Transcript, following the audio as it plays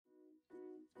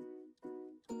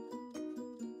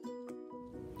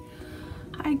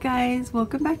Hi guys,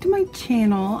 welcome back to my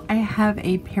channel. I have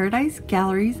a Paradise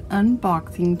Galleries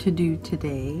unboxing to do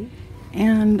today,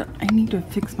 and I need to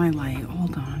fix my light.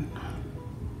 Hold on.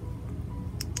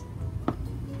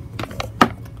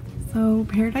 So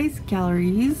Paradise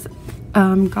Galleries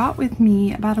got with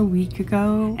me about a week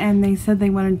ago, and they said they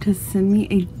wanted to send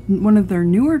me one of their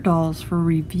newer dolls for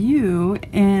review,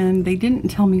 and they didn't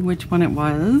tell me which one it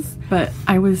was, but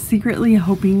I was secretly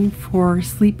hoping for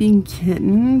Sleeping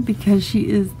Kitten because she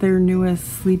is their newest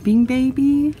sleeping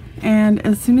baby. And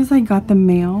as soon as I got the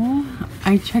mail,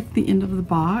 I checked the end of the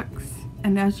box,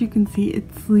 and as you can see,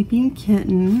 it's Sleeping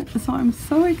Kitten. So I'm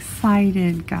so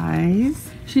excited, guys.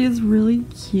 She is really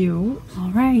cute.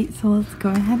 All right, so let's go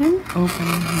ahead and open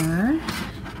her.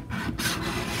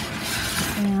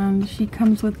 And she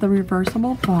comes with the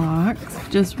reversible box,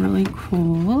 just really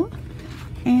cool.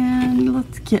 And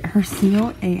let's get her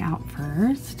COA out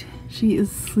first. She is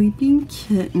Sleeping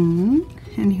Kitten.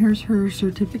 And here's her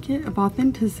certificate of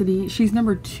authenticity. She's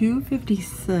number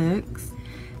 256.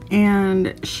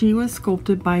 And she was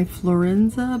sculpted by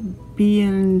Florenzo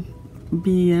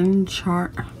Biancheri.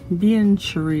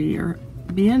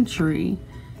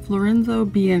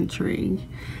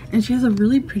 And she has a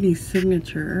really pretty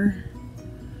signature.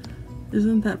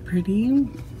 Isn't that pretty?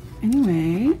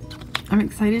 Anyway, I'm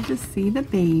excited to see the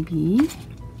baby.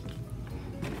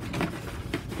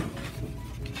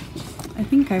 I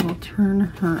think I will turn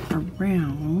her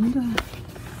around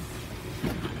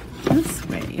this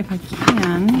way if I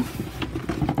can.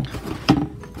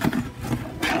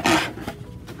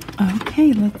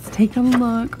 Okay, let's take a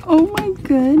look. Oh my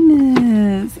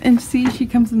goodness. And see, she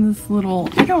comes in this little,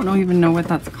 I don't even know what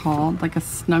that's called, like a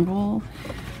snuggle.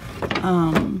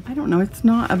 I don't know, it's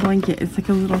not a blanket, it's like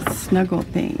a little snuggle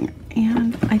thing.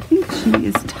 And I think she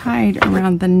is tied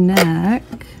around the neck.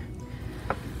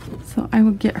 So I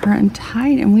will get her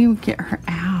untied and we will get her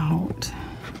out.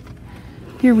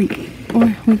 Here we go.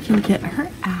 Or we can get her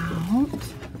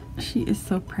out. She is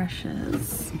so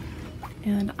precious.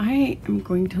 And I am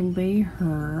going to lay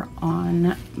her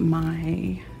on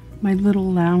my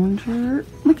little lounger.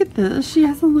 Look at this. She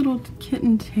has a little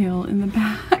kitten tail in the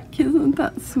back. Isn't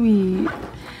that sweet?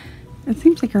 It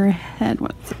seems like her head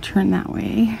wants to turn that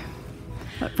way.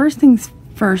 But first things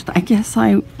first, I guess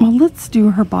well, let's do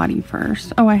her body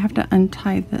first. Oh, I have to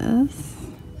untie this.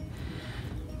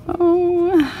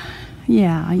 Oh,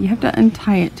 yeah, you have to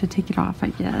untie it to take it off, I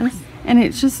guess. And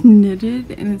it's just knitted,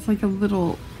 and it's like a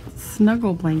little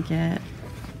snuggle blanket,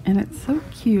 and it's so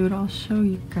cute. I'll show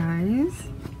you guys.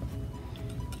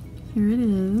 Here it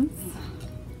is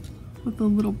with the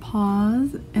little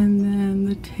paws and then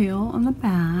the tail on the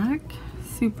back.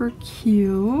 Super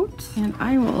cute. And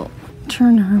I will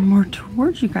turn her more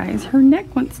towards you guys. Her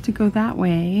neck wants to go that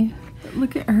way.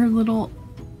 Look at her little,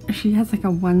 she has like a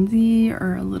onesie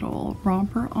or a little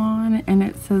romper on, and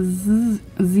it says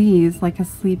Z's like a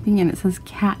sleeping, and it says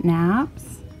cat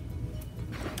naps.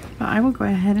 But I will go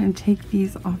ahead and take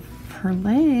these off her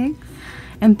legs.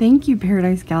 And thank you,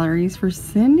 Paradise Galleries, for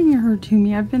sending her to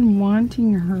me. I've been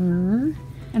wanting her.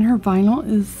 And her vinyl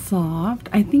is soft.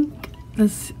 I think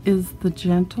this is the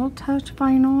Gentle Touch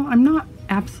vinyl. I'm not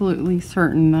absolutely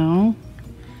certain though.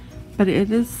 But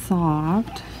it is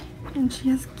soft. And she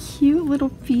has cute little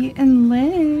feet and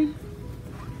legs.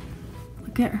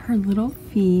 Look at her little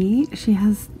feet. She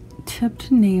has tipped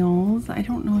nails. I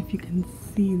don't know if you can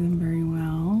see them very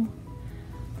well.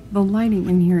 The lighting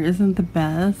in here isn't the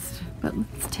best, but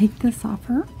let's take this off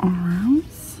her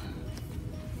arms.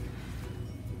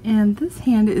 And this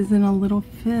hand is in a little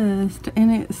fist,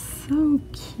 and it's so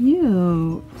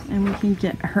cute. And we can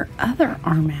get her other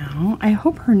arm out. I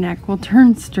hope her neck will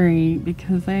turn straight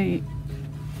because I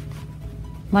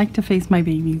like to face my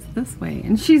babies this way,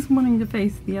 and she's wanting to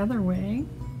face the other way.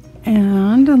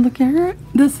 And look at her.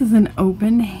 This is an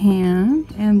open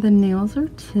hand, and the nails are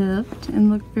tipped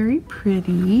and look very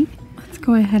pretty. Let's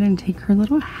go ahead and take her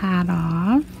little hat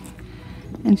off.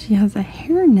 And she has a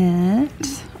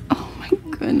hairnet. Oh my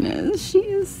goodness, she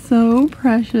is so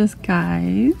precious,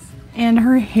 guys. And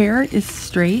her hair is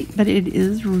straight, but it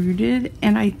is rooted,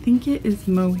 and I think it is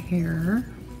mohair.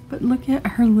 But look at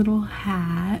her little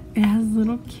hat. It has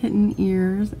little kitten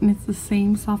ears, and it's the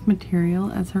same soft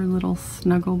material as her little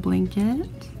snuggle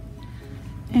blanket.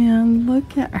 And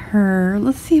look at her.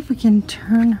 Let's see if we can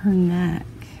turn her neck.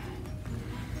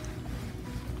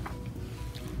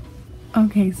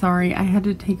 Okay, sorry, I had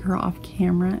to take her off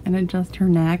camera and adjust her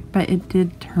neck, but it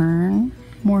did turn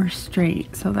more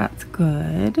straight, so that's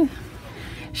good.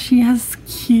 She has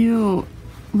cute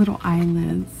little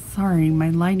eyelids. Sorry, my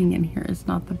lighting in here is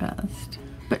not the best.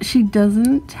 But she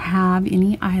doesn't have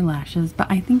any eyelashes,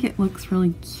 but I think it looks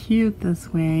really cute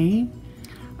this way.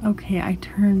 Okay, I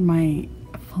turned my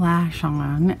flash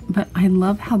on, but I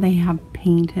love how they have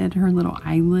painted her little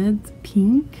eyelids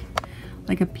pink,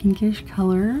 like a pinkish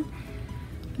color.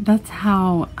 That's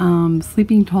how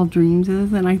Sleeping Tall Dreams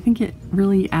is, and I think it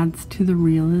really adds to the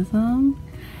realism.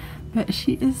 But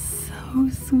she is so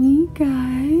sweet,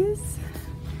 guys.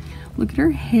 Look at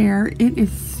her hair. It is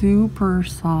super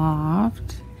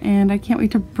soft, and I can't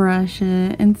wait to brush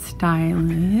it and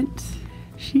style it.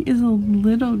 She is a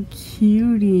little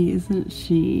cutie, isn't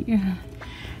she?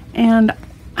 And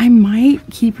I might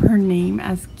keep her name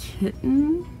as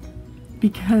Kitten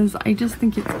because I just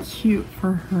think it's cute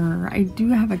for her. I do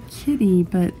have a kitty,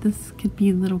 but this could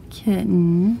be little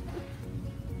Kitten.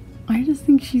 I just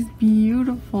think she's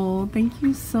beautiful. Thank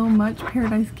you so much,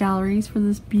 Paradise Galleries, for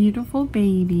this beautiful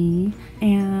baby.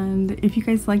 And if you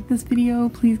guys like this video,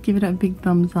 please give it a big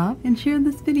thumbs up and share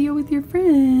this video with your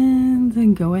friends.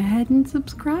 And go ahead and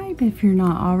subscribe if you're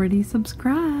not already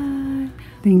subscribed.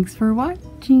 Thanks for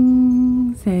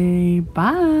watching. Say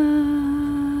bye.